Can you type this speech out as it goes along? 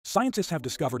Scientists have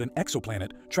discovered an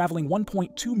exoplanet traveling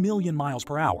 1.2 million miles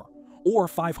per hour, or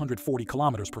 540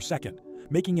 kilometers per second,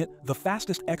 making it the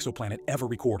fastest exoplanet ever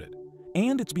recorded.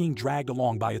 And it's being dragged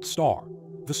along by its star.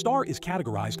 The star is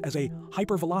categorized as a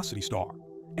hypervelocity star,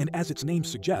 and as its name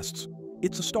suggests,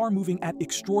 it's a star moving at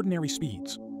extraordinary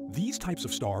speeds. These types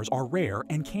of stars are rare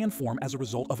and can form as a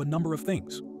result of a number of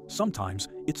things. Sometimes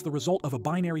it's the result of a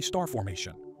binary star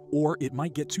formation, or it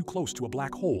might get too close to a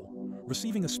black hole,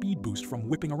 receiving a speed boost from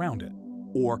whipping around it,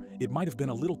 or it might have been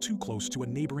a little too close to a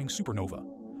neighboring supernova.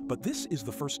 But this is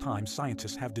the first time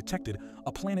scientists have detected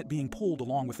a planet being pulled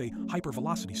along with a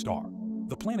hypervelocity star.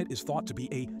 The planet is thought to be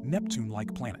a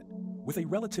Neptune-like planet, with a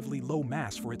relatively low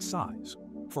mass for its size.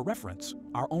 For reference,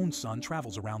 our own sun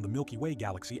travels around the Milky Way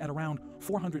galaxy at around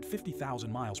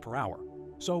 450,000 miles per hour.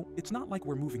 So it's not like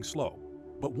we're moving slow,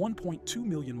 but 1.2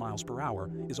 million miles per hour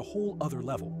is a whole other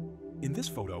level. In this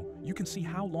photo, you can see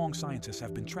how long scientists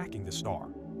have been tracking this star.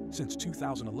 Since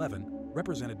 2011,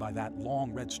 represented by that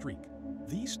long red streak.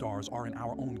 These stars are in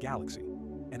our own galaxy,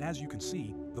 and as you can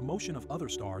see, the motion of other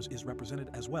stars is represented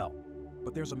as well.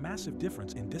 But there's a massive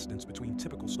difference in distance between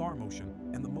typical star motion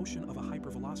and the motion of a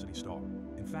hypervelocity star.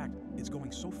 In fact, it's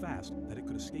going so fast that it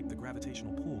could escape the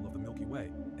gravitational pull of the Milky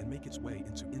Way and make its way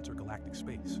into intergalactic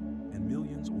space. And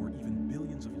millions or even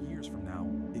billions of years from now,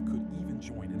 it could even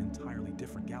join an entirely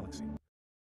different galaxy.